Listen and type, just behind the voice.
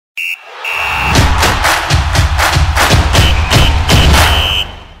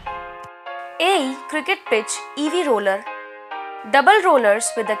cricket pitch EV roller. Double rollers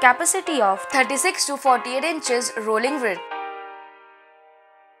with a capacity of 36 to 48 inches rolling width.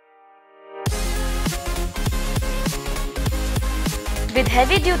 With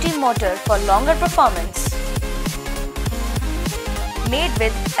heavy-duty motor for longer performance. Made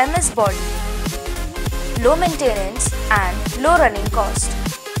with MS body. Low maintenance and low running cost.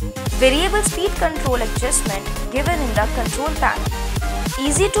 Variable speed control adjustment given in the control panel.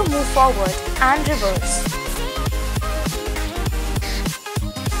 Easy to move forward and reverse.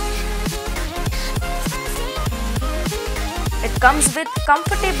 It comes with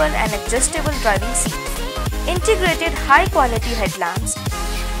comfortable and adjustable driving seat. Integrated high-quality headlamps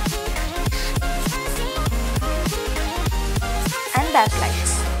and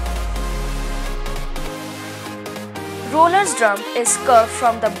backlights. Roller's drum is curved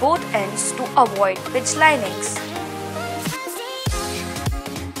from the both ends to avoid pitch linings.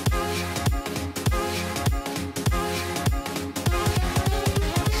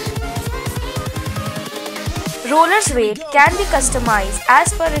 Roller's weight can be customized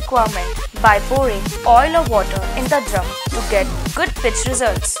as per requirement by pouring oil or water in the drum to get good pitch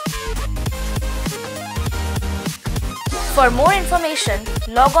results. For more information,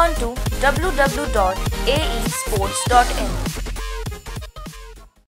 log on to www.aesports.in.